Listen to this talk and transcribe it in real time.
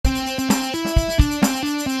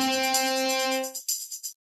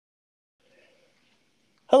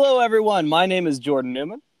Hello, everyone. My name is Jordan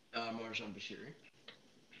Newman, Arjon,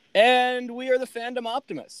 and we are the Fandom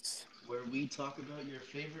Optimists. where we talk about your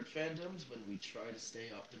favorite fandoms when we try to stay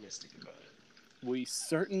optimistic about We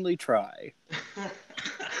certainly try. it.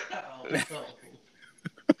 Oh no.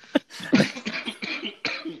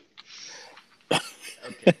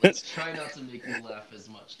 Okay, let's try not to make you laugh as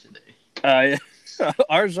much today. Uh,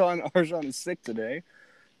 Arjon is sick today,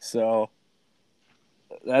 so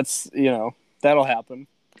that'll happen.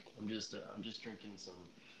 I'm just drinking some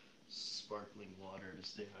sparkling water to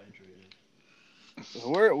stay hydrated.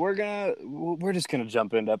 We're just gonna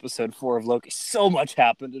jump into episode 4 of Loki. So much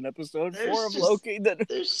happened in episode 4 There's of just Loki that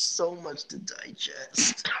there's so much to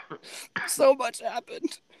digest. so much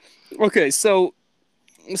happened. Okay, so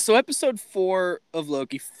episode 4 of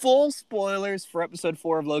Loki. Full spoilers for episode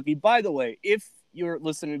 4 of Loki. By the way, if you're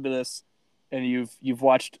listening to this and you've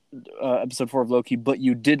watched episode 4 of Loki, but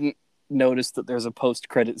you didn't notice that there's a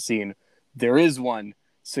post-credit scene, there is one.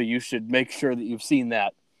 So you should make sure that you've seen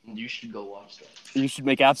that. You should go watch that. You should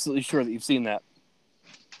make absolutely sure that you've seen that.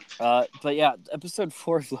 But yeah, episode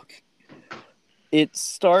 4 of Loki. It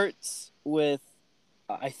starts with,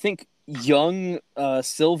 I think, young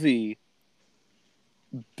Sylvie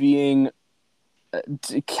being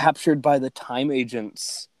captured by the time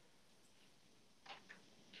agents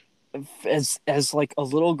as like a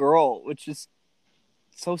little girl, which is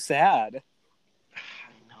so sad. I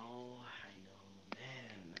know,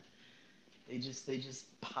 man. They just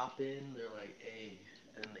pop in. They're like, hey,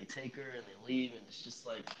 and they take her and they leave, and it's just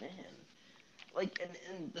like, man, like,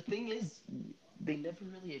 and the thing is, they never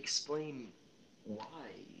really explain why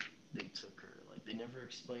they took her. Like, they never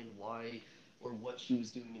explained why or what she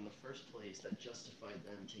was doing in the first place that justified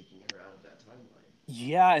them taking her out of that timeline.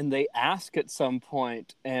 Yeah, and they ask at some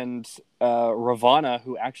point, and Ravana,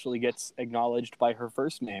 who actually gets acknowledged by her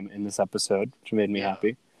first name in this episode, which made me Yeah.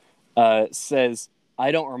 happy, says,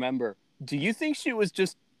 "I don't remember. Do you think she was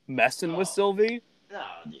just messing with Oh, Sylvie?" no,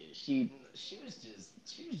 dude. She was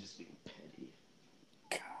just being petty.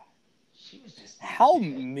 She was just being How petty.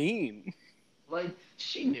 mean. Like,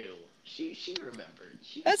 she knew. She remembered.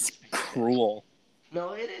 She was That's just being petty. cruel.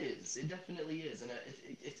 No, it is. It definitely is, and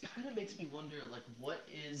it kind of makes me wonder, like, what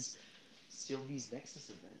is Sylvie's Nexus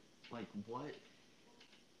event? Like, what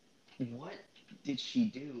did she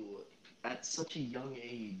do at such a young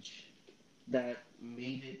age that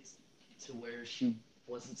made it to where she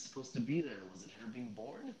wasn't supposed to be there? Was it her being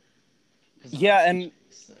born? Because if Yeah, that's the and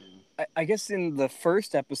case, then I guess in the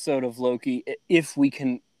first episode of Loki, if we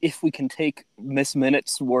can take Miss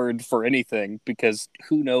Minute's word for anything, because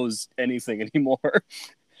who knows anything anymore.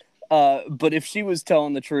 But if she was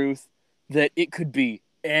telling the truth, that it could be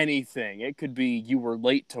anything. It could be you were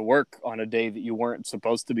late to work on a day that you weren't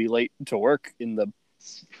supposed to be late to work in the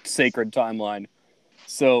it's crazy. sacred timeline.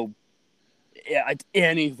 So yeah,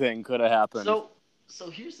 anything could have happened. So, so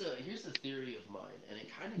here's a theory of mine, and it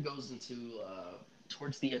kind of goes into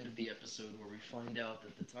towards the end of the episode where we find out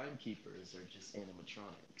that the timekeepers are just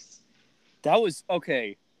animatronics. That was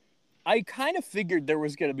okay. I kind of figured there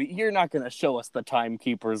was going to be. You're not going to show us the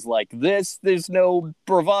timekeepers like this. There's no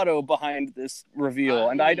bravado behind this reveal,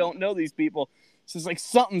 I and I mean, don't know these people. So it's like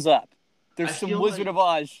something's up. There's I some feel Wizard like of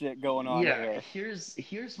Oz shit going on yeah. here.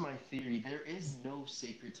 Here's my theory. There is no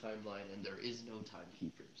sacred timeline, and there is no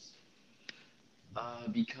timekeepers.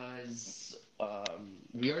 Because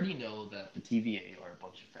we already know that the TVA are a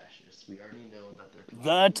bunch of fascists. We already know that they're The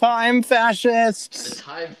controlling time the fascists.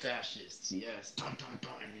 time fascists. Yes, dun, dun,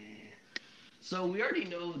 dun. So we already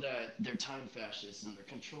know that they're time fascists and they're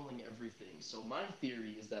controlling everything. So my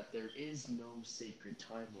theory is that there is no sacred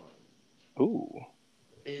timeline. Ooh.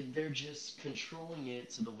 They're just controlling it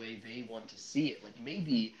to the way they want to see it. Like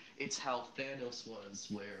maybe it's how Thanos was,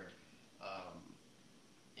 where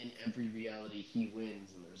in every reality he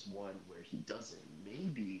wins and there's one where he doesn't.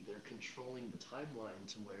 Maybe they're controlling the timeline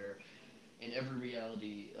to where in every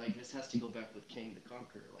reality, like this has to go back with Kang the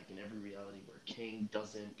Conqueror, like in every reality where Kang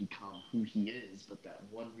doesn't become who he is, but that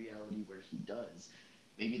one reality where he does,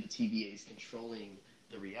 maybe the TVA is controlling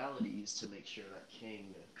the realities to make sure that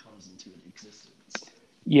Kang comes into existence.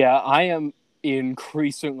 Yeah, I am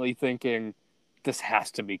increasingly thinking this has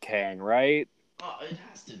to be Kang, right? Oh, it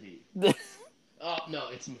has to be. Oh, Oh no,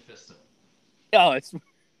 it's Mephisto. it's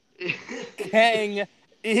it's Kang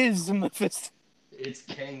is Mephisto. it's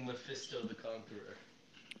Kang Mephisto the Conqueror.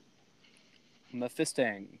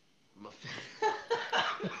 Mephistang.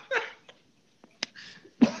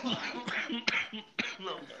 No,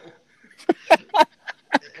 no.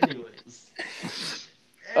 Anyways,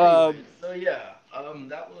 Um, so yeah,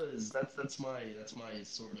 that's my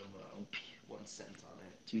sort of 1 cent on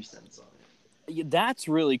it, 2 cents on it. that's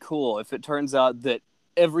really cool if it turns out that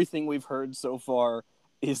everything we've heard so far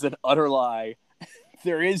is an utter lie.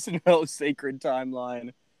 There is no sacred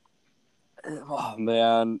timeline. Oh,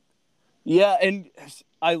 man. Yeah, and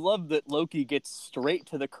I love that Loki gets straight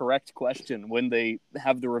to the correct question when they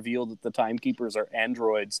have the reveal that the timekeepers are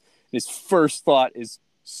androids. His first thought is,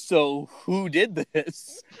 so who did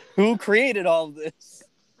this? Who created all this?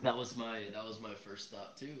 That was my first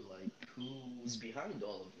thought too. Like, who's behind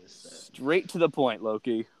all of this? Then, Straight to the point,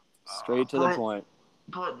 Loki. Straight to the but point.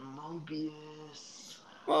 but Mobius.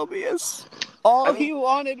 Mobius. I All mean, he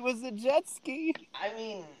wanted was a jet ski. I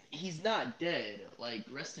mean, he's not dead. Like,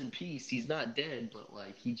 rest in peace. He's not dead, but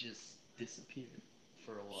like, he just disappeared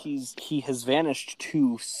for a while. He has vanished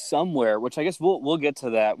to somewhere, which I guess we'll get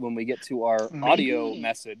to that when we get to our audio Maybe,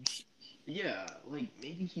 message. yeah, like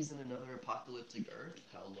maybe he's in another apocalyptic Earth.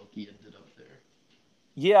 How Loki ended up there.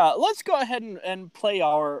 Yeah, let's go ahead and play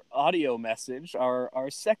our audio message, our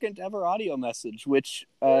second ever audio message. Which,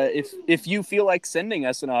 if you feel like sending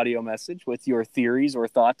us an audio message with your theories or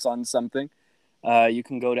thoughts on something, you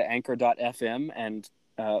can go to anchor.fm and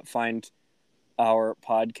find our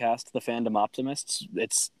podcast, The Fandom Optimists.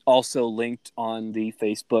 It's also linked on the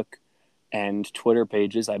Facebook and Twitter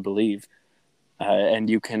pages, I believe. And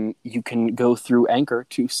you can go through Anchor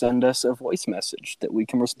to send us a voice message that we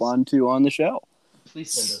can respond to on the show.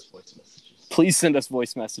 Please send us voice messages. Please send us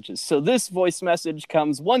voice messages. So this voice message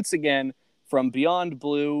comes once again from Beyond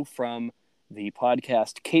Blue, from the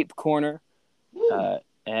podcast Cape Corner.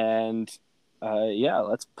 And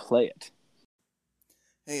let's play it.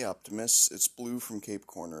 Hey Optimus, it's Blue from Cape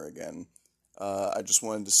Corner again. I just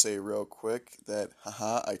wanted to say real quick that,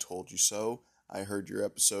 haha, I told you so. I heard your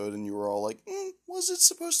episode and you were all like, was it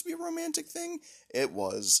supposed to be a romantic thing? It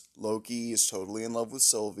was. Loki is totally in love with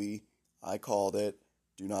Sylvie. I called it.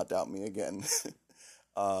 Do not doubt me again.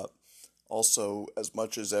 Also, as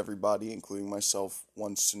much as everybody, including myself,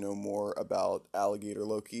 wants to know more about Alligator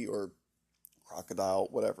Loki or Crocodile,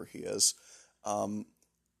 whatever he is,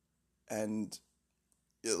 and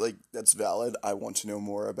that's valid. I want to know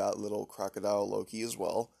more about little Crocodile Loki as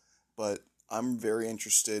well, but I'm very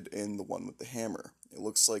interested in the one with the hammer. It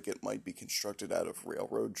looks like it might be constructed out of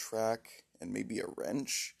railroad track and maybe a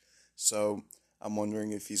wrench, so I'm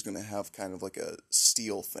wondering if he's going to have kind of like a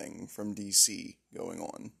steel thing from DC going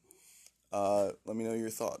on. Let me know your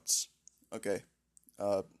thoughts. Okay,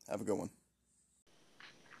 have a good one.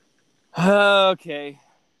 Okay.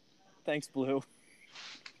 Thanks, Blue.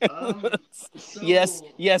 So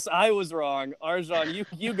Yes, I was wrong. Arjon,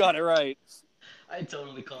 you got it right. I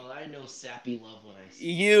totally call it. I know sappy love when I see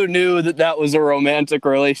it. You knew that was a romantic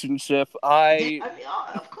relationship. Did I mean,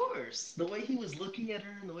 of course. The way he was looking at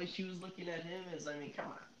her and the way she was looking at him is, I mean, come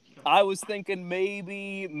on. I was thinking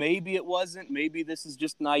maybe it wasn't. Maybe this is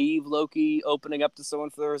just naive Loki opening up to someone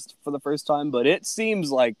for the first time. But it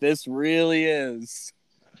seems like this really is.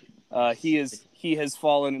 He has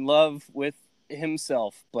fallen in love with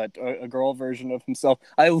himself, but a girl version of himself.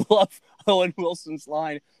 I love Owen Wilson's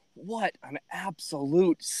line. What an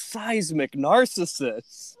absolute seismic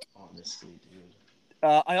narcissist. Honestly, dude.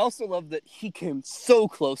 I also love that he came so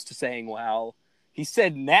close to saying wow. He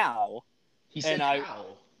said now. He said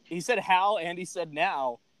how. He said how and he said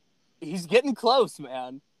now. He's getting close,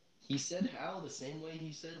 man. He said how the same way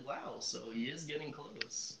he said wow, so he is getting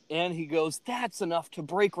close. And he goes, that's enough to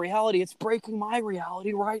break reality. It's breaking my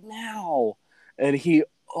reality right now. And he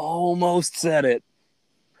almost said it.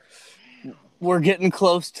 We're getting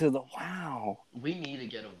close to the wow. We need to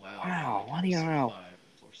get a wow. Wow, what do you know? 5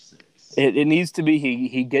 or 6. It needs to be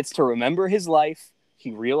he gets to remember his life.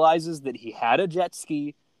 He realizes that he had a jet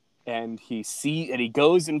ski, and he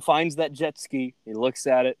goes and finds that jet ski. He looks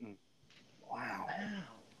at it and wow.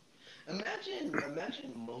 Imagine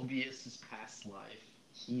Mobius's past life.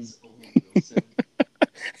 He's Owen Wilson.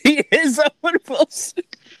 He is Owen Wilson.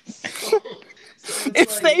 So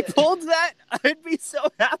if they pulled that, I'd be so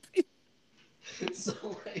happy. So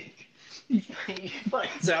like he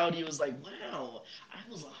finds out, he was like, wow, I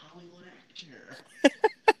was a Hollywood actor.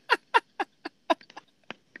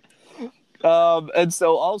 And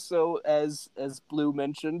so also as Blue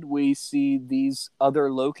mentioned, we see these other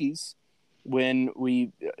Lokis when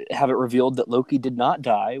we have it revealed that Loki did not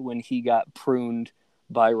die when he got pruned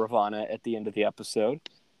by Ravonna at the end of the episode.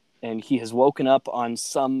 And he has woken up on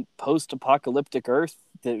some post-apocalyptic Earth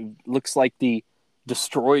that looks like the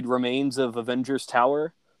destroyed remains of Avengers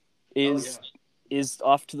Tower is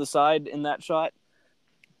off to the side in that shot.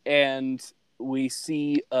 And we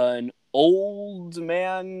see an old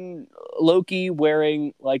man Loki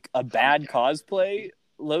wearing like a bad cosplay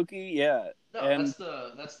Loki. Yeah. No, and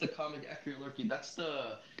that's the comic accurate Loki. That's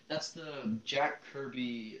That's the Jack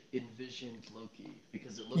Kirby envisioned Loki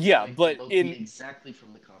because it looks Yeah, like the but Loki exactly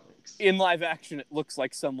from the comics. in live action, it looks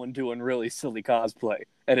like someone doing really silly cosplay,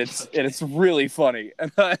 and Okay. it's really funny,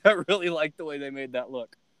 and I really like the way they made that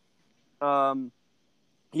look. Um,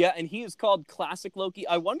 yeah, and he is called Classic Loki.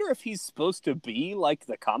 I wonder if he's supposed to be like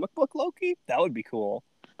the comic book Loki. That would be cool.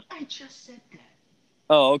 I just said that.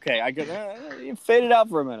 Oh, okay. I could you faded out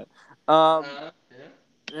for a minute. Um,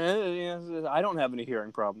 Yeah. yeah, I don't have any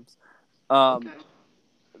hearing problems. Okay. Um,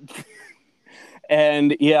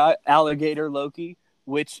 and yeah, Alligator Loki,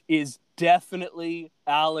 which is definitely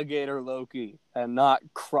Alligator Loki and not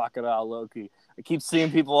Crocodile Loki. I keep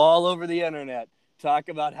seeing people all over the internet talk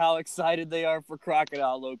about how excited they are for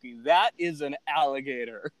Crocodile Loki. That is an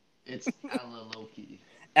alligator. It's Alla Loki.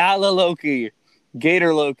 Alla Loki,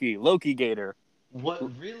 Gator Loki, Loki Gator,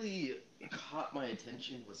 What really caught my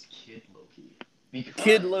attention was Kid Loki.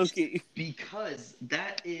 Kid Because Loki. because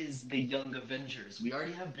that is the Young Avengers. We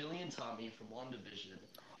already have Billy and Tommy from WandaVision. Then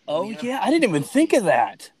we Oh have yeah, I Kid didn't even think Loki. of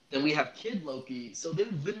that. Then we have Kid Loki. So they're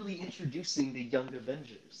literally introducing the Young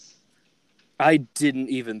Avengers. I didn't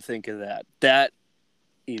even think of that. That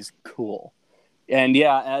is cool. And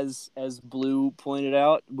yeah, as Blue pointed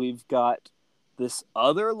out, we've got this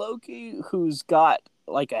other Loki who's got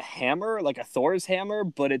like a hammer, like a Thor's hammer,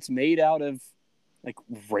 but it's made out of like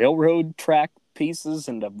railroad track pieces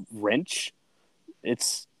and a wrench.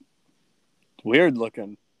 It's weird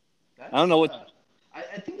looking. I don't That's know what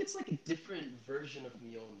I think it's like a different version of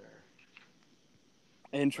Mjolnir.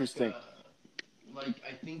 Like interesting. like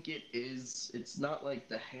I think it is. It's not like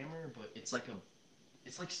the hammer, but it's like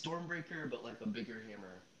Stormbreaker, but like a bigger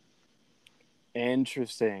hammer.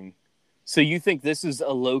 Interesting. So you think this is a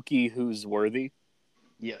Loki who's worthy?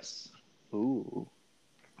 Yes. Ooh.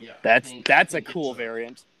 Yeah, I That's a think it's cool a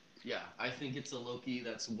variant. yeah, I think it's a Loki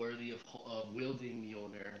that's worthy of wielding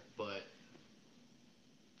Mjolnir. But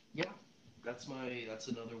yeah, that's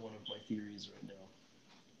another one of my theories right now.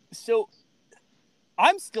 So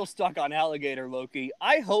I'm still stuck on Alligator Loki.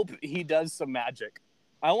 I hope he does some magic.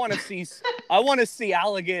 I want to see I want to see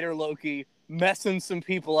Alligator Loki messing some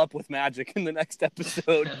people up with magic in the next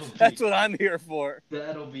episode. that'll be That's what I'm here for.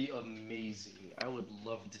 that'll be amazing. I would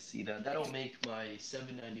love to see that. That'll make my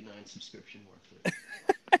 $7.99 subscription worth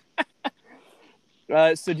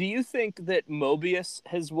it. So do you think that Mobius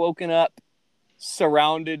has woken up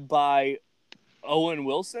surrounded by Owen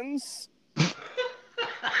Wilsons?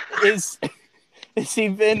 Is is he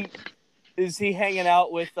been is he hanging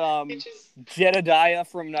out with you just Jedediah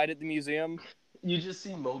from Night at the Museum? you just see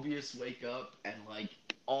Mobius wake up and like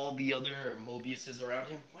all the other Mobiuses around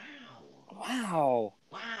him. Wow, Wow.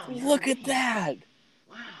 wow, you're Look at me. that.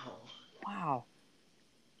 Wow. Wow.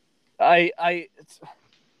 I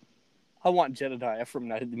I want Jedediah from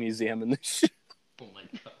Night at the Museum in this show. Oh my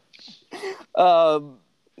gosh.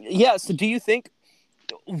 Yeah, so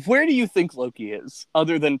where do you think Loki is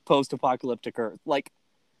other than post-apocalyptic Earth? Like,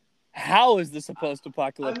 how is this a I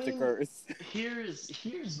post-apocalyptic mean, Earth? here's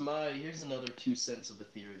another 2 cents of a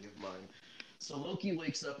theory of mine. So Loki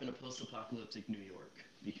wakes up in a post-apocalyptic New York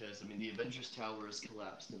because I mean the Avengers Tower is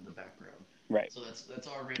collapsed in the background. Right. So that's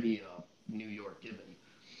already a New York given.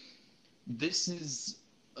 This is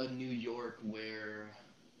a New York where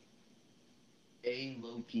a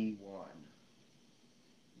Loki won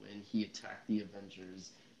when he attacked the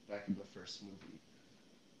Avengers back in the first movie.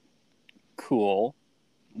 Cool.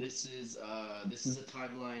 This is a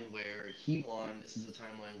timeline where he won. This is a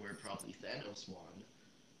timeline where probably Thanos won.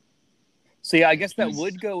 So yeah, I And guess that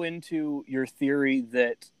would go into your theory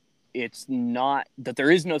that it's not that there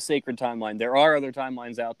is no sacred timeline. There are other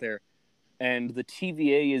timelines out there, and the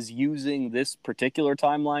TVA is using this particular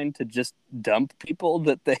timeline to just dump people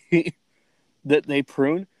that they that they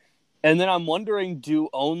prune. And then I'm wondering, do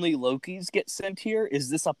only Lokis get sent here? Is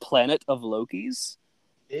this a planet of Lokis?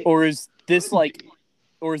 it Or is this could like be.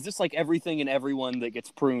 or is this like everything and everyone that gets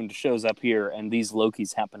pruned shows up here and these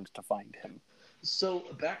Lokis happened to find him? So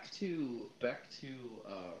back to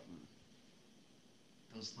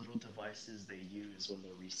those little devices they use when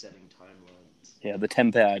they're resetting timelines. Yeah, the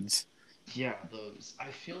Tempads. Yeah, those. I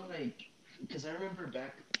feel like because I remember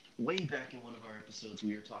way back in one of our episodes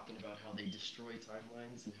we were talking about how they destroy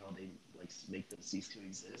timelines and how they like make them cease to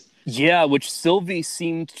exist. Yeah, which Sylvie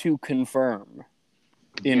seemed to confirm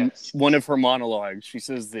in Yes. one of her monologues. She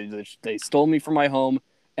says they stole me from my home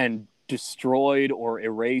and destroyed or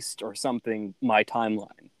erased or something my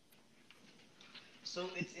timeline. So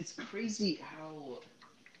it's crazy how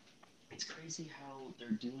they're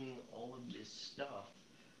doing all of this stuff.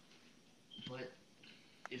 But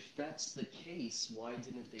if that's the case, why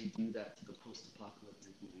didn't they do that to the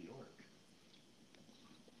post-apocalyptic New York?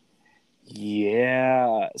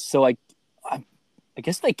 Yeah. So I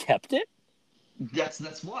guess they kept it.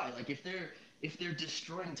 That's why. Like if they're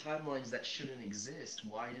destroying timelines that shouldn't exist,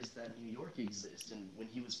 why does that New York exist? And when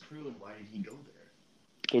he was pruned, why did he go there?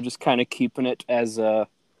 They're just kind of keeping it as an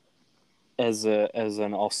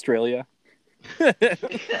Australia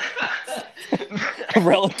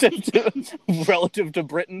relative to relative to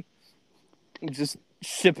Britain, just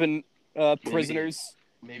shipping maybe prisoners.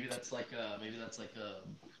 maybe that's like a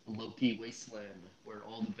Loki wasteland where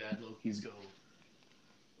all the bad Lokis go,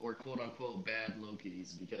 or quote unquote bad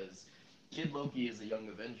Lokis, because Kid Loki is a young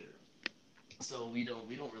Avenger, so we don't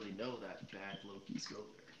really know that bad Lokis go there.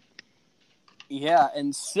 Yeah,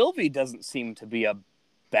 and Sylvie doesn't seem to be a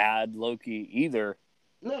bad Loki either.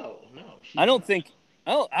 No, no, I she's don't not. think.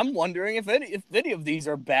 Oh, I'm wondering if any of these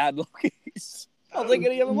are bad Lokis. I don't think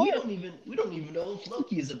any of them We are. don't even know if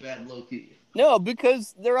Loki is a bad Loki. No,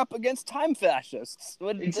 because they're up against time fascists. The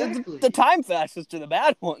Exactly. time fascists are the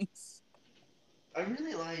bad ones. I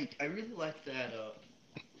really like that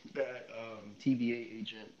TVA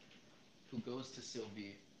agent who goes to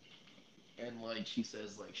Sylvie and like she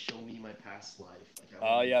says like show me my past life, like I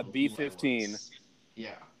Oh want to yeah, know who I B-15. was. Yeah,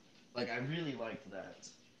 like I really liked that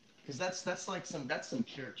because that's like some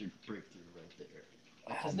character breakthrough right there.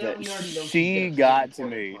 Like because now That we already know she's gonna she play an got to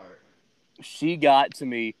important me. part. She got to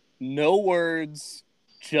me. No words,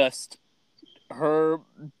 just her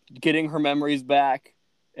getting her memories back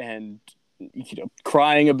and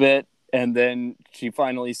crying a bit, and then she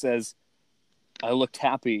finally says, "I looked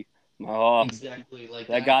happy." Oh, Exactly, like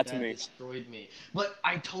that that got to that me. destroyed me. But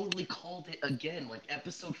I totally called it again. Like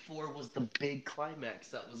episode 4 was the big climax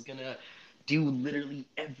that was gonna do literally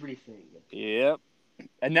everything. Yep.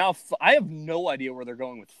 And now I have no idea where they're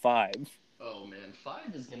going with 5. Oh man,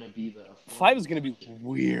 5 is gonna be the 5 is formula going to be breaker.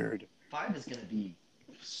 weird 5 is gonna be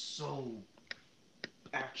so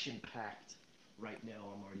action packed. Right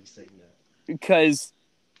now, I'm already saying that. because,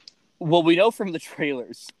 well, we know from the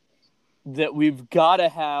trailers that we've got to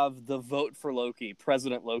have the vote for Loki,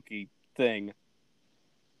 President Loki thing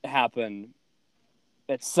happen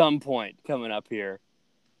at some point coming up here.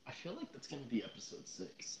 I feel like that's gonna be episode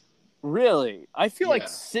 6. Really, I feel like Yeah,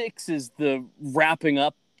 6 is the wrapping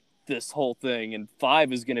up this whole thing, and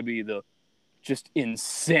 5 is going to be the just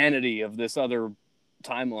insanity of this other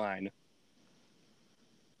timeline.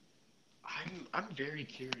 I'm very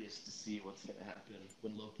curious to see what's gonna happen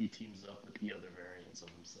when Loki teams up with the other variants of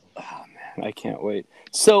himself. Oh man, I can't wait.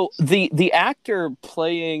 So the actor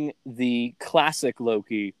playing the classic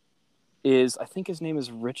Loki is, I think his name is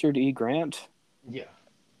Richard E. Grant. Yeah.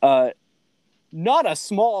 Uh, not a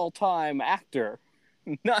small time actor,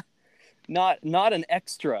 not not an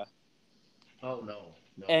extra. Oh no,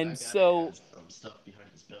 no, And that guy so has some stuff behind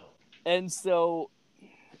his belt. and so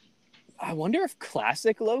I wonder if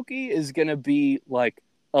classic Loki is gonna be like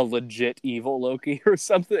a legit evil Loki or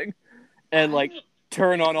something, and like I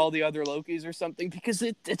turn on all the other Lokis or something, because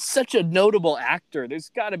it's such a notable actor. There's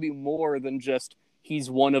got to be more than just he's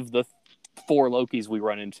one of the 4 Lokis we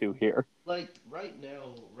run into here. like right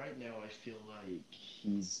now I feel like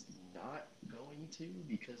he's not going to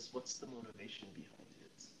because what's the motivation behind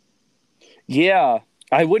it? Yeah,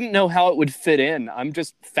 I wouldn't know how it would fit in. I'm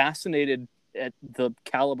just fascinated at the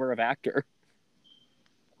caliber of actor.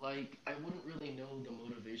 Like I wouldn't really know the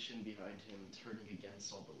motivation behind him turning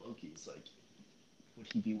against all the Lokis. Like would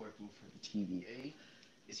he be working for the TVA?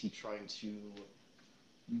 Is he trying to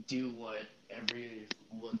do what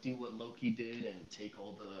do what Loki did and take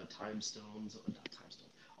all the time stones, not time stones,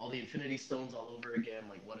 all the Infinity Stones all over again?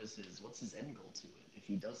 Like, what's his end goal to it if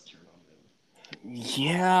he does turn on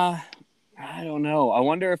Yeah, I don't know. I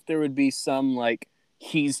wonder if there would be some like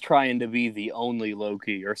he's trying to be the only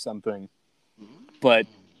Loki or something. them? But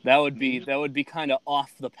Maybe that would be kind of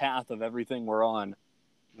off the path of everything we're on.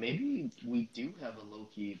 maybe we do have a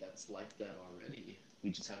Loki that's like that already. We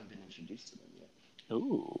just haven't been introduced to them yet.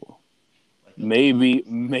 Ooh. Like a Loki who's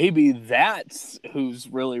Maybe that's who's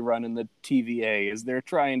really running the TVA, is they're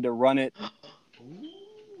trying to run it like,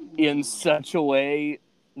 in ooh, such a way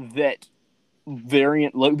that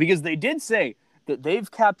variant Loki, because they did say that they've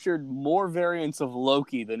captured more variants of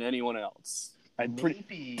Loki than anyone else. I'm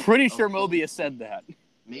maybe pretty a sure Mobius Loki, said that.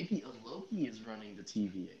 maybe a Loki is running the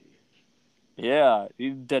TVA. Yeah, he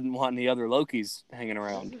didn't want any other Lokis hanging Yeah,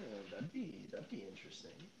 around. that'd be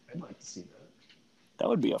interesting. I'd like to see that. That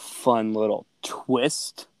would be a fun little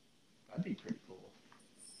twist. That'd be pretty cool.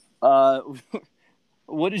 Uh,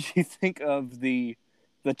 what did you think of the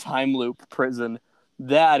time loop prison?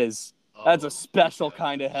 That's a Oh my special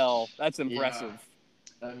kind of hell. gosh. That's Yeah. impressive.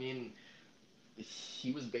 I mean,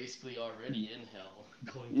 he was basically already in hell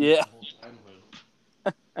going through Yeah, that whole time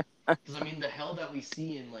loop. Because I mean, the hell that we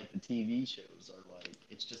see in like the TV shows are like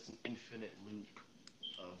it's just an infinite loop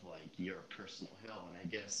of like your personal hell, and I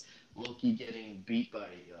guess Loki getting beat by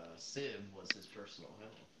Civ was his personal hell.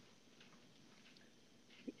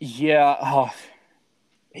 Yeah,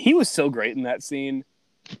 he was so great in that scene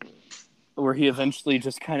where he eventually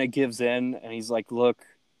just kind of gives in and he's like, "Look,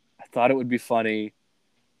 I thought it would be funny,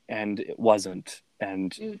 and it wasn't."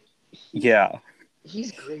 And Dude, yeah,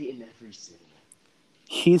 he's great in every scene.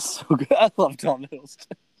 he's so good. I love Tom Hiddleston.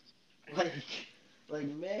 Like, like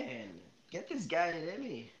man, get this guy an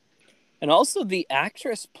Emmy. And also the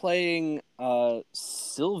actress playing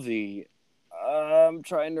Sylvie. I'm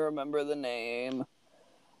trying to remember the name.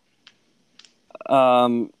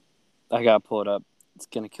 I gotta pull it up. It's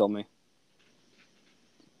gonna kill me.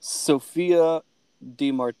 Sophia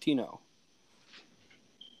Di Martino.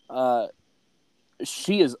 Uh,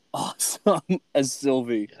 she is awesome as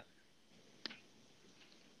Sylvie.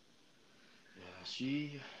 Yeah,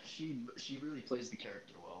 yeah, she really plays the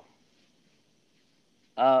character well.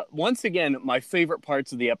 Once again, my favorite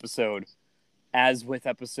parts of the episode, as with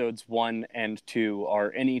episodes 1 and 2,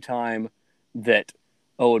 are any time that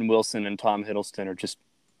Owen Wilson and Tom Hiddleston are just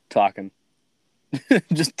talking,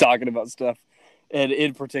 just talking about stuff. And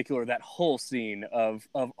in particular, that whole scene of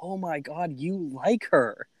oh my god, you like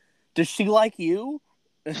her? Does she like you?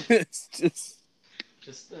 It's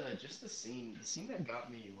Just the scene that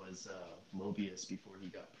got me was Mobius before he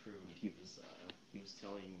got pruned. He was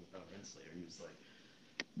telling Renslayer, he was like,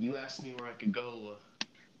 "You asked me where I could go,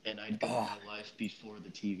 and I'd go oh, my life before the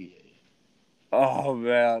TVA." oh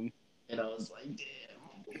man. And I was like,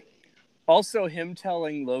 "Damn, boy." Also, him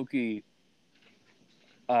telling Loki,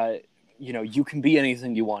 uh, you can be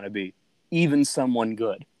anything you want to be, even someone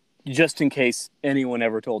good, just in case anyone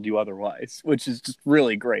ever told you otherwise, which is just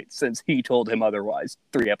really great since he told him otherwise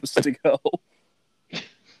 3 episodes ago.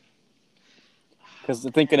 Because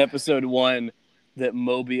I think in episode 1 that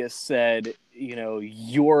Mobius said,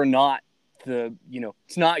 you're not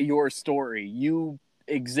it's not your story. You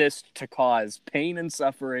exist to cause pain and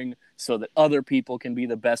suffering so that other people can be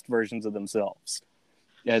the best versions of themselves.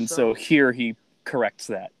 And so So here he corrects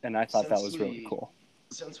that, and I thought that since was really we cool.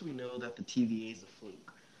 since we know that the TVA is a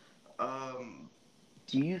fluke, um,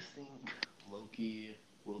 do you think Loki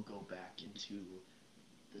will go back into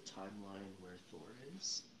the timeline where Thor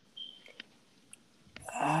is?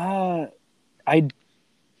 Uh, I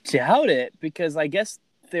doubt it because I guess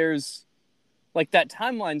there's like that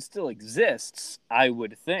timeline still exists. I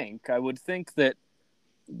would think. I would think that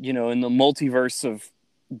in the multiverse of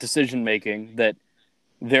decision making that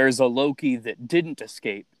there's a Loki that didn't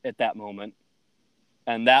escape at that moment,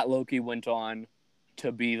 and that Loki went on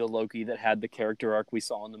to be the Loki that had the character arc we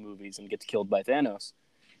saw in the movies and gets killed by Thanos.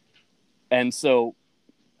 And so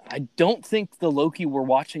I don't think the Loki we're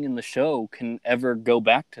watching in the show can ever go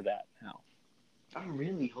back to that now. I'm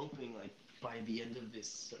really hoping, like, by the end of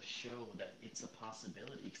this show, that it's a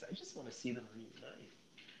possibility because I just want to see them reunite.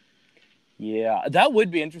 Yeah, that would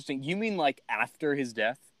be interesting. You mean like after his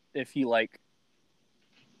death, if he Like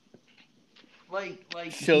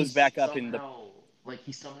shows back up in the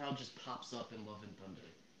he somehow just pops up in Love and Thunder.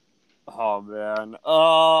 oh man,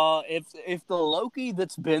 if the Loki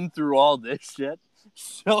that's been through all this shit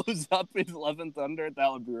shows up in Love and Thunder,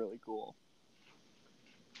 that would be really cool.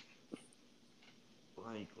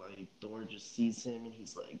 Like Thor just sees him and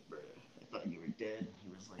he's like, "Bruh, I thought you were dead." And he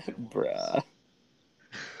was like, "I was." Bruh.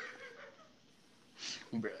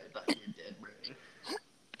 Bruh, I thought you were dead, bruh.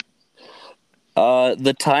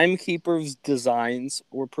 The Timekeeper's designs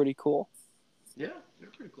were pretty cool. Yeah, they're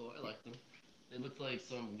pretty cool. I like them. They look like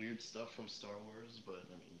some weird stuff from Star Wars, but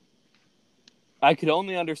I mean, I could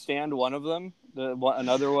only understand one of them.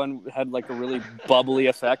 Another one had like a really bubbly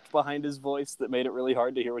effect behind his voice that made it really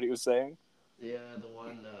hard to hear what he was saying. yeah, the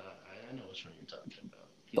one I know which one you're talking about.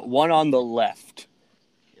 The one on the left,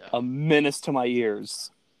 Yeah, a menace to my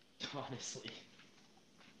ears. honestly.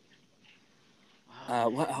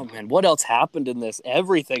 Oh man, what else happened in this?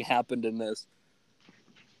 Everything happened in this.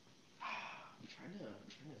 I'm trying to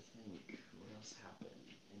think what else happened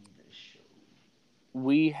in this show.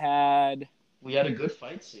 We had We had a good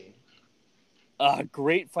fight scene. a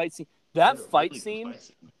great fight scene. We had That a fight really good scene fight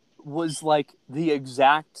scene. was like the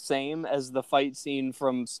exact same as the fight scene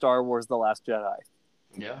from Star Wars: The Last Jedi.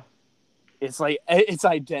 Yeah. It's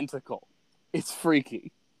identical. It's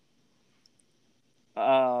freaky.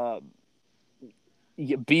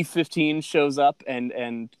 B-15 shows up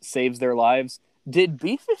and saves their lives. Did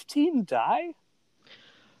B-15 die?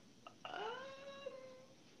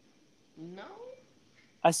 No.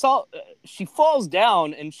 I saw she falls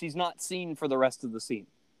down and she's not seen for the rest of the scene.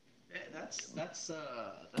 That's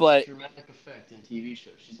a But dramatic effect in TV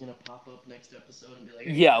shows. She's gonna pop up next episode and be like,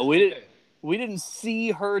 "Hey yeah, guys, I'm okay." we didn't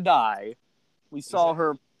see her die. We saw Exactly.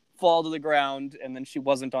 her fall to the ground, and then she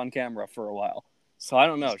wasn't on camera for a while. So I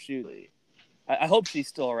don't know. Exactly. I hope she's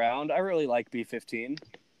still around. I really like B-15.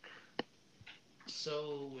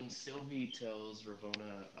 So when Sylvie tells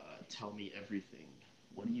Ravonna, "Tell me everything,"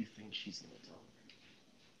 what do you think she's gonna tell her?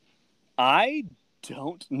 I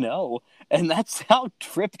don't know, and that's how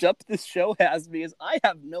tripped up this show has me. Is I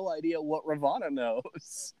have no idea what Ravonna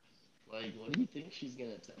knows. Like, what do you think she's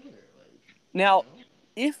gonna tell her? Like, you Now, know?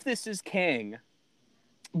 if this is Kang,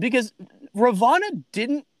 because Ravonna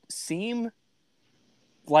didn't seem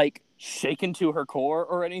like shaken to her core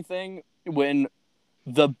or anything when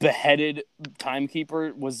the beheaded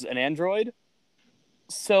timekeeper was an android.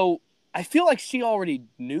 So I feel like she already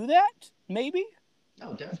knew that, maybe.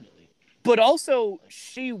 Oh, definitely. But also,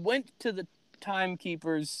 she went to the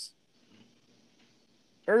timekeepers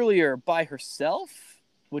earlier by herself,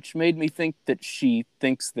 which made me think that she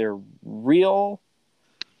thinks they're real.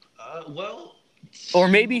 Well, Or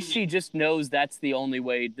maybe to she just knows that's the only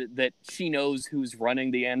way that she knows who's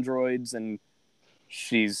running the androids and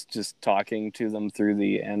she's just talking to them through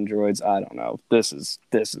the androids. I don't know. This is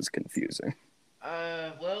confusing.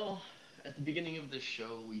 well, at the beginning of this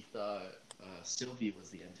show, we thought Sylvie was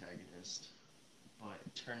the antagonist, but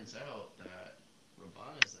it turns out that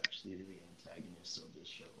Ravana is actually the antagonist of this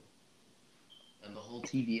show, and the whole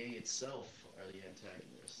TVA itself are the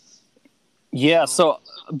antagonists. Yeah, So,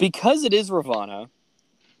 so because it is Ravana,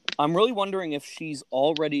 I'm really wondering if she's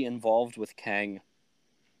already involved with Kang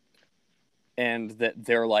and that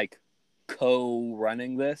they're like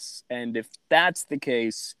co-running this. And if that's the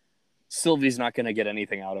case, Sylvie's not going to get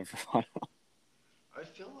anything out of Ravana. I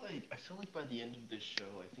feel like by the end of this show,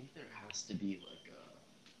 I think there has to be like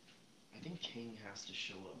I think King has to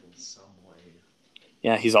show up in some way.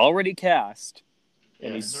 Yeah, he's already cast, and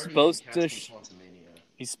Yeah, he's already been cast in Quantumania.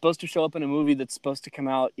 he's supposed to show up in a movie that's supposed to come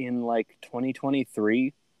out in like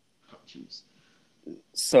 2023. Oh, jeez.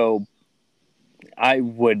 So I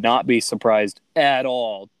would not be surprised at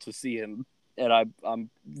all to see him, and I'm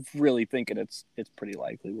really thinking it's pretty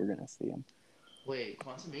likely we're gonna see him. Wait,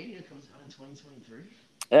 Quantumania comes out in 2023?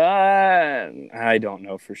 I don't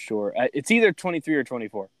know for sure. It's either 23 or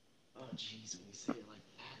 24. Oh, jeez, when you say it like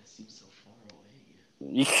that, it seems so far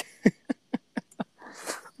away.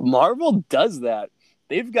 Marvel does that.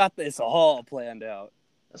 They've got this all planned out.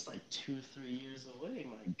 That's like 2, 3 years away.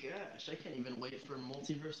 My gosh, I can't even wait for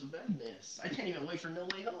Multiverse of Madness. I can't even wait for No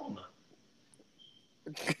Way Home.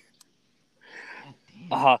 God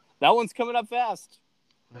damn. That one's coming up fast.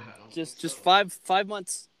 I don't think Just so. 5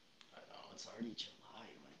 months, I know, it's already July.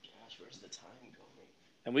 My gosh, where's the time going?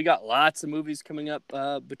 and we got lots of movies coming up.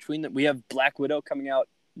 Between them, we have Black Widow coming out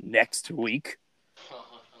next week.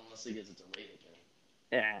 Unless it gets delayed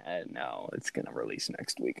again. No, it's gonna release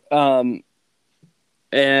next week.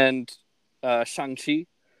 And Shang-Chi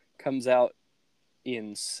comes out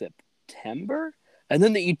in September, and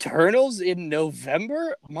then the Eternals in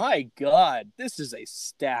November. My God, this is a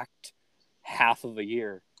stacked half of a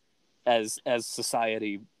year as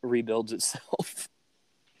society rebuilds itself.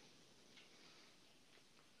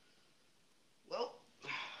 Well,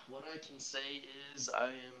 what I can say is I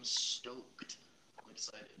am stoked. I'm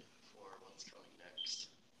excited for what's coming next.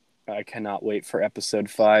 I cannot wait for episode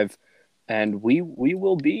 5, and we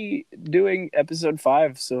will be doing episode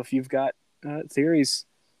 5. So if you've got theories,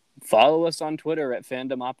 follow us on Twitter at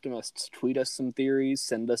Fandom Optimists. Tweet us some theories.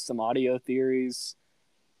 Send us some audio theories.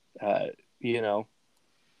 You know,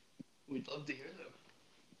 We'd love to hear them.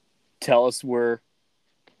 tell us we're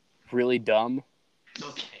really dumb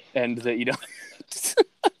Okay. and that you don't.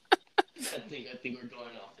 I think we're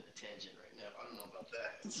going off in a tangent right now. I don't know about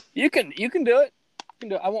that. You can do it. You can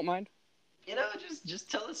do it. I won't mind. You know, just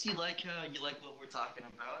tell us you like what we're talking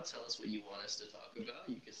about. Tell us what you want us to talk about.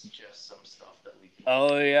 You can suggest some stuff that we can.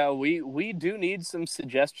 Oh yeah, we do need some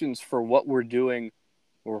suggestions for what we're doing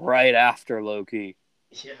right after Loki.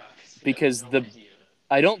 Yeah, because no idea.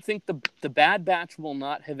 I don't think the Bad Batch will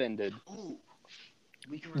not have ended. Ooh,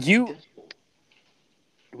 we can review Deadpool.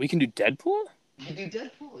 We can do Deadpool? We can do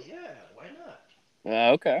Deadpool, yeah. Why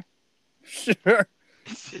not? Okay. Sure.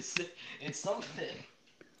 It's something.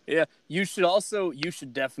 Yeah, you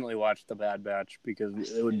should definitely watch the Bad Batch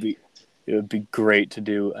because it would be great to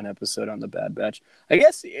do an episode on the Bad Batch. I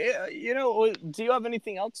guess you know. Do you have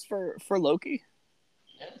anything else for Loki?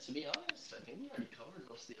 Yeah, to be honest, I think we already covered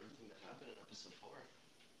mostly everything that happened in episode 4.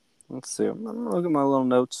 Let's see. I'm gonna look at my little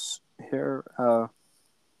notes here.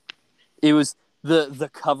 It was the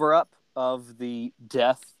cover up of the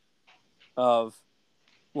death of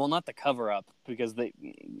well, not the cover up, because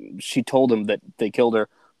she told him that they killed her,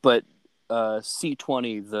 but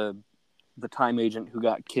C-20, the time agent who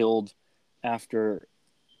got killed after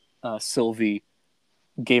Sylvie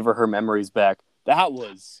gave her memories back. That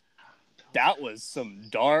was some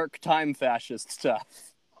dark time fascist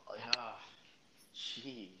stuff. Oh, yeah.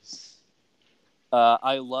 Jeez.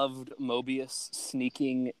 I loved Mobius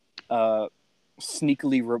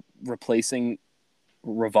sneakily replacing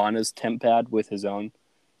Ravana's temp pad with his own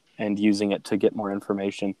and using it to get more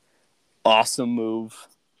information. Awesome move.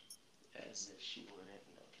 As if she wouldn't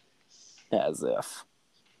notice. As if.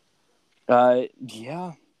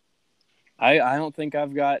 Yeah. I don't think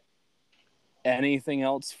I've got anything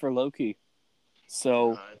else for Loki.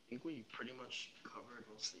 So I think we pretty much covered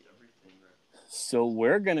mostly everything there. So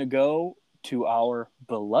we're gonna go to our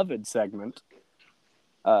beloved segment.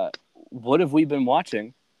 What have we been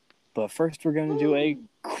watching? But first, we're gonna do a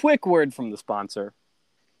quick word from the sponsor.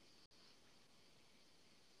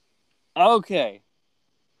 Okay,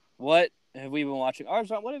 what have we been watching?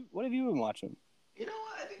 Arjon, what have you been watching? You know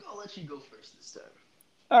what? I think I'll let you go first this time.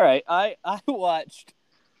 All right, I watched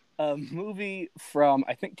a movie from,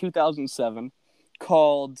 I think, 2007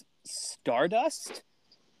 called Stardust.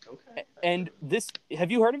 Okay. And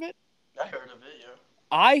have you heard of it? I heard of it, yeah.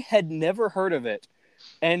 I had never heard of it.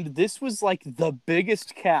 And this was like the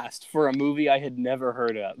biggest cast for a movie I had never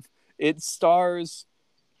heard of. It stars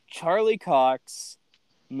Charlie Cox,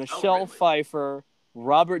 Michelle Pfeiffer,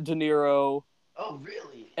 Robert De Niro. Oh,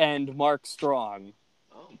 really? And Mark Strong.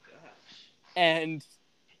 Oh, gosh. And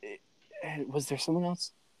was there someone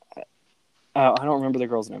else? I don't remember the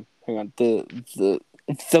girl's name. Hang on. The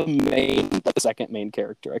second main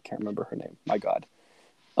character. I can't remember her name. My God.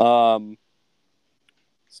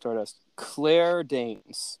 Stardust. Claire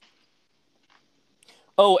Danes.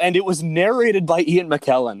 Oh, and it was narrated by Ian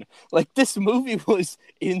McKellen. Like, this movie was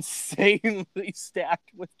insanely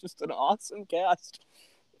stacked with just an awesome cast.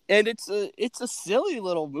 And it's a silly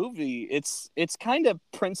little movie. It's kind of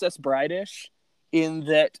Princess Bride-ish in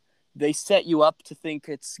that they set you up to think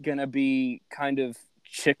it's gonna be kind of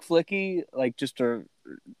chick flicky, like just a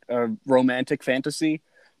romantic fantasy,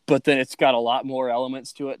 but then it's got a lot more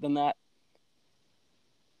elements to it than that.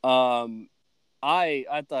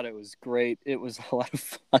 I thought it was great. It was a lot of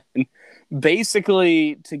fun.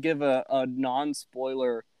 Basically, to give a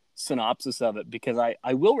non-spoiler synopsis of it, because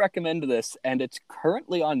I will recommend this, and it's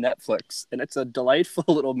currently on Netflix, and it's a delightful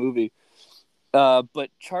little movie. But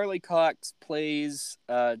Charlie Cox plays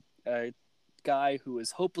a guy who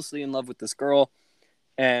is hopelessly in love with this girl,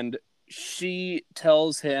 and she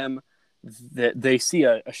tells him that they see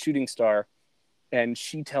a shooting star, and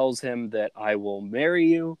she tells him that I will marry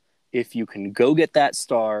you if you can go get that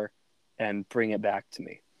star and bring it back to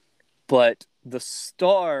me. But the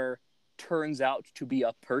star turns out to be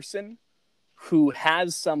a person who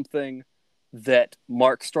has something that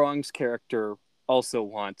Mark Strong's character also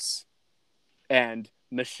wants, and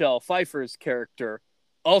Michelle Pfeiffer's character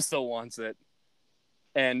also wants it.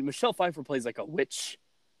 And Michelle Pfeiffer plays like a witch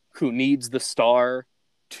who needs the star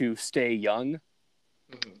to stay young.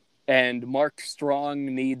 Mm-hmm. And Mark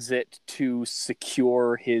Strong needs it to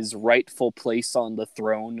secure his rightful place on the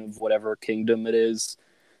throne of whatever kingdom it is.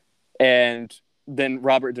 And then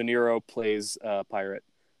Robert De Niro plays a pirate.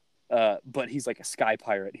 But he's like a sky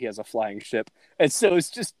pirate. He has a flying ship. And so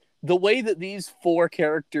it's just the way that these four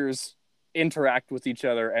characters interact with each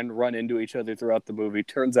other and run into each other throughout the movie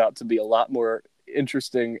turns out to be a lot more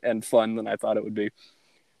interesting and fun than I thought it would be.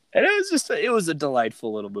 And it was a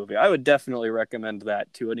delightful little movie. I would definitely recommend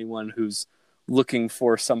that to anyone who's looking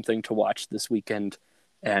for something to watch this weekend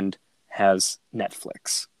and has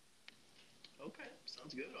Netflix. Okay,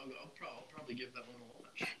 sounds good. I'll probably give that one a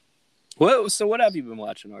watch. Well, so what have you been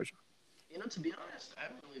watching, Arjon? You know, to be honest, I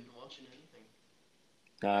haven't really been watching anything.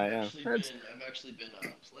 Yeah. I've actually been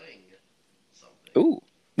playing something. Ooh,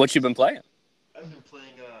 what you been playing? I've been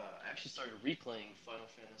playing. I actually started replaying Final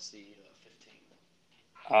Fantasy 15.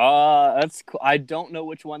 That's cool. I don't know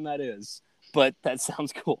which one that is, but that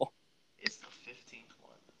sounds cool. It's the 15th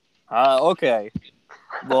one. Okay.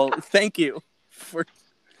 Well, thank you for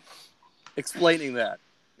explaining that.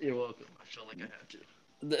 You're welcome. I felt like I had to.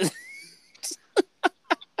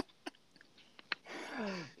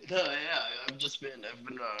 No, yeah, I've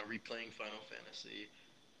been replaying Final Fantasy.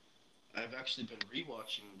 I've actually been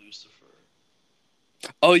rewatching Lucifer.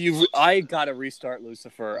 Oh, I gotta restart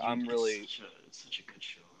Lucifer. It's such a good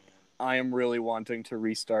show, man. I am really wanting to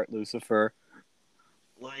restart Lucifer.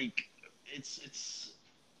 Like, it's.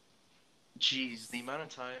 Jeez, the amount of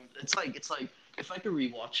time. It's like if I could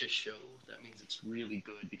rewatch a show, that means it's really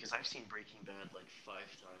good because I've seen Breaking Bad like 5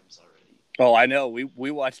 times already. Oh, I know.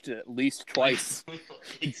 We watched it at least twice.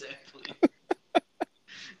 Exactly.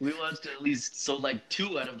 We watched it at least so like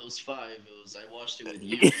 2 out of those 5. It was I watched it with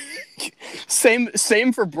you.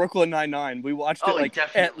 Same for Brooklyn Nine-Nine. We watched it Oh, like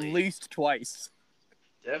at definitely, least twice.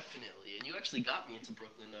 definitely. And you actually got me into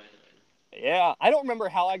Brooklyn Nine Nine. Yeah, I don't remember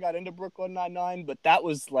how I got into Brooklyn Nine-Nine, but that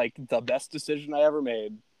was like the best decision I ever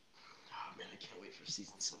made. Oh man, I can't wait for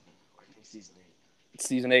season 7 or I think season 8.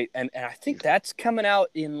 Season 8, and I think Season. that's coming out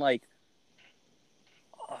in like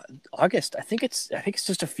August. I think it's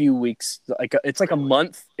just a few weeks. Like it's like a Really?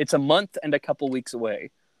 month. It's a month and a couple weeks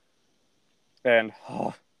away, and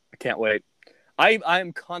I can't wait.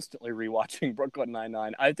 I'm constantly rewatching Brooklyn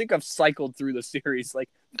Nine-Nine. I think I've cycled through the series like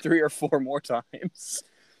 3 or 4 more times.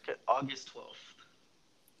 Okay, August 12th.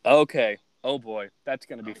 Okay. Oh boy, that's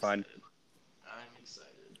gonna be I'm fun, excited. I'm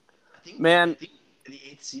excited. I man. think the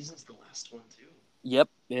 8th season's the last one too. Yep,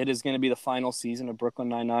 it is going to be the final season of Brooklyn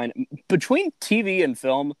Nine-Nine. Between TV and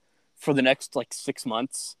film for the next like 6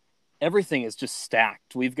 months, everything is just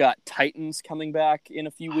stacked. We've got Titans coming back in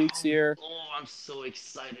a few weeks here. I'm so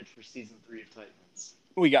excited for season 3 of Titans.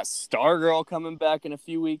 We got Stargirl coming back in a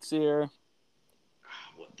few weeks here.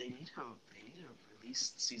 What they need to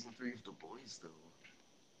release season 3 of The Boys though.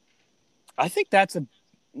 I think that's a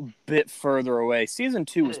bit further away. Season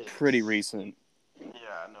 2 was It pretty is. recent. Yeah,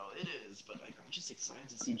 no, it is. But like, I'm just excited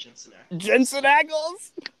to see Jensen Ackles. Jensen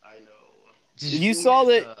Ackles. I know. Did You see saw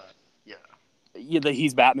that? Yeah. Yeah, that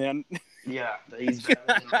he's Batman. Yeah, he's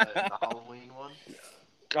Batman in the Halloween one. Yeah.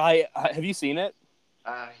 I have you seen it?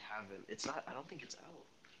 I haven't. It's not. I don't think it's out.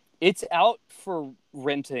 It's out for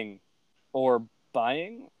renting or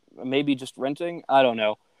buying, maybe just renting. I don't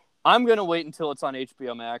know. I'm gonna wait until it's on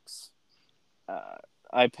HBO Max.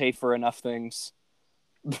 I pay for enough things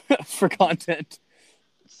for content.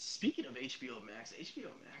 Speaking of HBO Max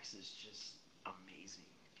is just amazing.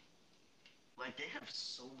 Like they have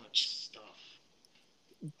so much stuff.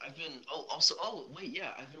 I've been. Oh, also. Oh, wait.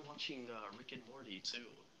 Yeah, I've been watching Rick and Morty too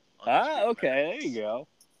on Ah, HBO okay, there you Max. go.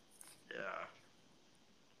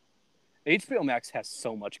 Yeah. HBO Max has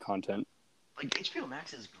so much content. Like HBO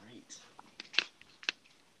Max is great.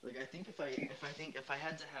 Like I think if I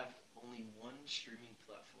had to have only one streaming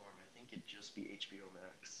platform, I think it'd just be HBO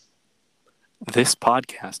Max. This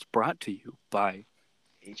podcast brought to you by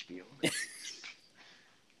HBO Max.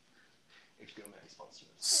 HBO Max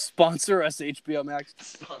sponsor us HBO Max.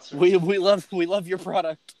 Sponsor. We love your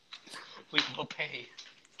product. We'll pay.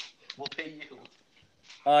 We'll pay you.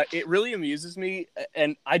 It really amuses me,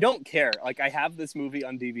 and I don't care. Like I have this movie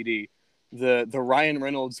on DVD, the Ryan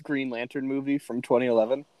Reynolds Green Lantern movie from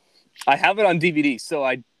 2011. I have it on DVD, so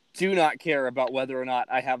I do not care about whether or not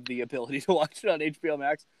I have the ability to watch it on HBO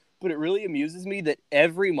Max. But it really amuses me that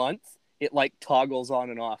every month it like toggles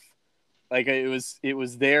on and off. Like it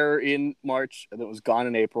was there in March, and it was gone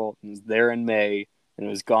in April, and it was there in May, and it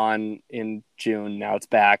was gone in June. Now it's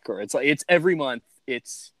back, or it's every month.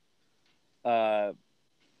 Uh,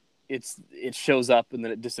 it shows up and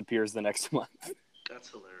then it disappears the next month. That's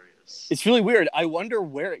hilarious. It's really weird. I wonder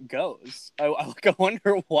where it goes. I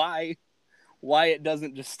wonder why it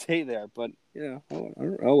doesn't just stay there. But oh well.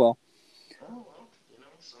 Oh well,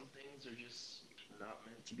 some things are just not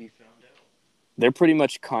meant to be found out. They're pretty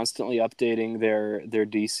much constantly updating their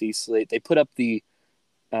DC slate. They put up the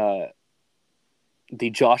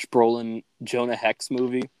Josh Brolin Jonah Hex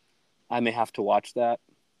movie. I may have to watch that.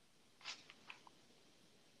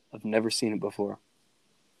 I've never seen it before.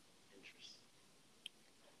 Interesting.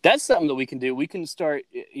 That's something that we can do. We can start,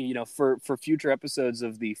 for future episodes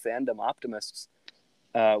of the Fandom Optimists,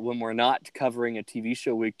 when we're not covering a TV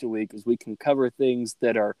show week to week, is we can cover things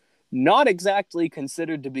that are not exactly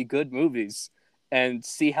considered to be good movies and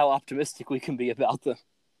see how optimistic we can be about them.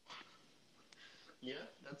 Yeah,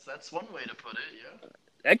 that's one way to put it. Yeah,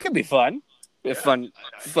 That could be fun. Yeah, A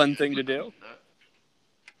fun thing to do.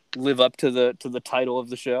 Live up to the title of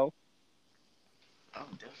the show. Oh,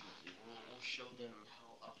 definitely. We'll show them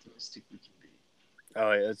how optimistic we can be.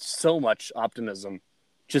 Oh, yeah, it's so much optimism,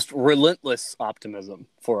 just relentless optimism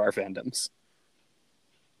for our fandoms.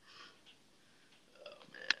 Oh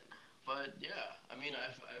man, but yeah, I mean,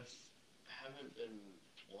 I haven't been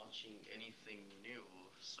watching anything new,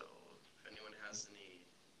 so if anyone has any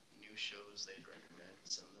new shows they'd recommend,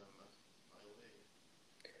 send them my way.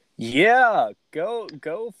 Yeah,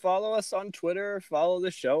 go follow us on Twitter, follow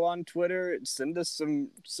the show on Twitter, send us some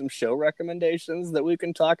show recommendations that we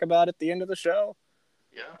can talk about at the end of the show.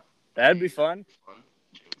 Yeah, That'd be fun.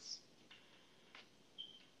 Jinx.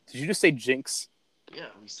 Did you just say jinx? Yeah,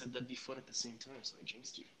 we said that'd be fun at the same time, so I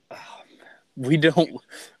jinxed you. We don't.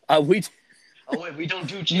 We Oh wait, we don't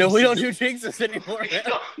do jinxes. no, we don't do jinxes anymore.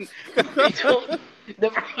 We don't.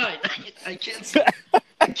 Never mind. I cancel.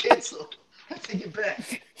 I cancel. I take it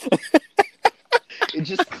back. It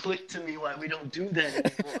just clicked to me why we don't do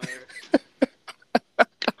that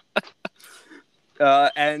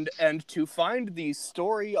anymore. And to find the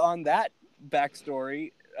story on that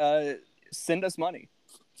backstory, send us money.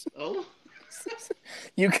 Oh.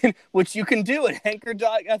 Which you can do at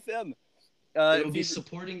Anchor.fm. It'll be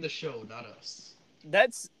supporting the show, not us.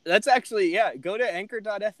 That's actually, yeah. Go to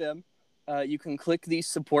Anchor.fm. You can click the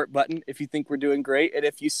support button if you think we're doing great, and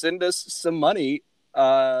if you send us some money,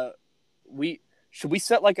 should we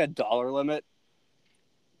set like a dollar limit?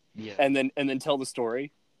 Yeah. And then tell the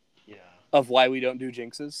story. Yeah. Of why we don't do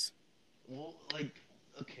jinxes. Well,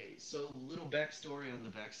 okay, so little backstory on the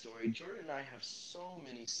backstory. Jordan and I have so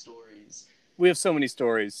many stories. We have so many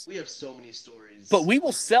stories. But we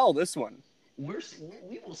will sell this one.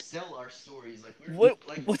 We will sell our stories.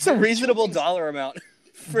 What's a reasonable dollar amount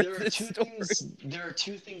for this story? There are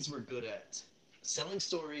two things we're good at. Selling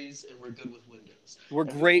stories, and we're good with Windows. We're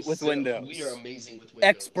great with Windows. We are amazing with Windows.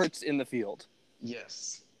 Experts in the field.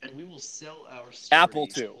 Yes. And we will sell our stories. Apple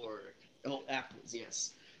too. Apples,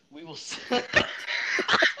 yes. We will sell...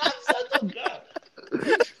 Oh, God.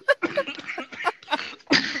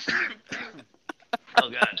 Oh,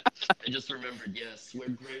 God. I just remembered, yes. We're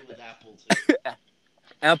great with Apple, too.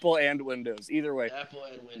 Apple and Windows, either way. Apple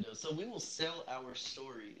and Windows. So we will sell our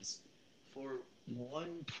stories for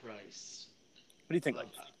one price. What do you think,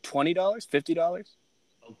 like $20? $50?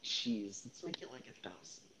 Oh, jeez. Let's make it like $1,000.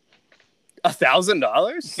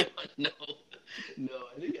 $1,000? No.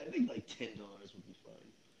 I think like $10 would be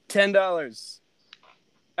fine. $10.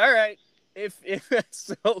 All right. If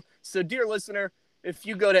so, dear listener, if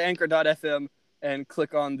you go to Anchor.fm and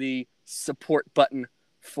click on the support button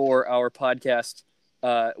for our podcast,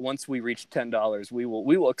 once we reach $10, we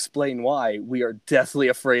will explain why we are deathly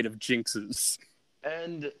afraid of jinxes.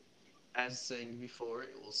 And as saying before,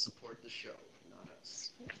 it will support the show, not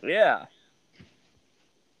us. Yeah.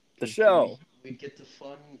 The show. We get to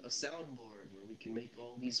fund a soundboard where we can make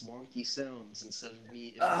all these wonky sounds instead of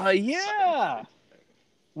me. Yeah.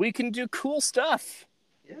 We can do cool stuff.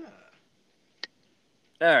 Yeah.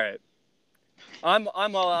 All right. I'm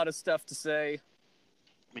all out of stuff to say.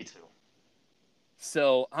 Me too.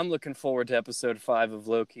 So I'm looking forward to episode 5 of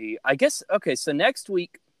Loki. I guess, okay, so next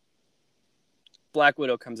week, Black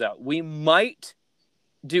Widow comes out. We might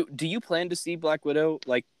do you plan to see Black Widow,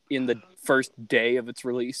 like, in the first day of its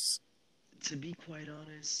release? To be quite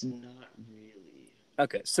honest, not really.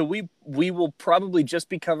 Okay, so we will probably just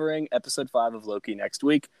be covering episode 5 of Loki next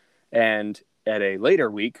week, and at a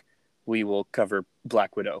later week, we will cover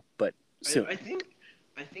Black Widow, but soon. I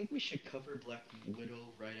think we should cover Black Widow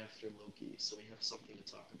right after Loki, so we have something to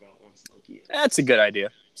talk about once Loki ends. That's a good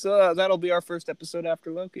idea. So that'll be our first episode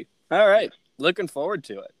after Loki. All right, yeah. Looking forward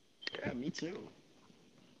to it. Yeah, me too.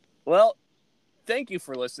 Well, thank you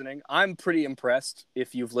for listening. I'm pretty impressed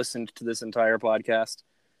if you've listened to this entire podcast.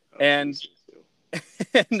 And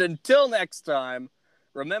until next time,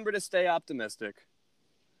 remember to stay optimistic.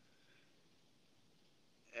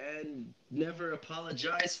 And never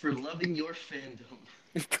apologize for loving your fandom.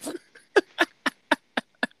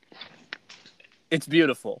 It's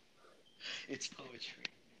beautiful. It's poetry.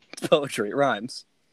 It's poetry. It rhymes.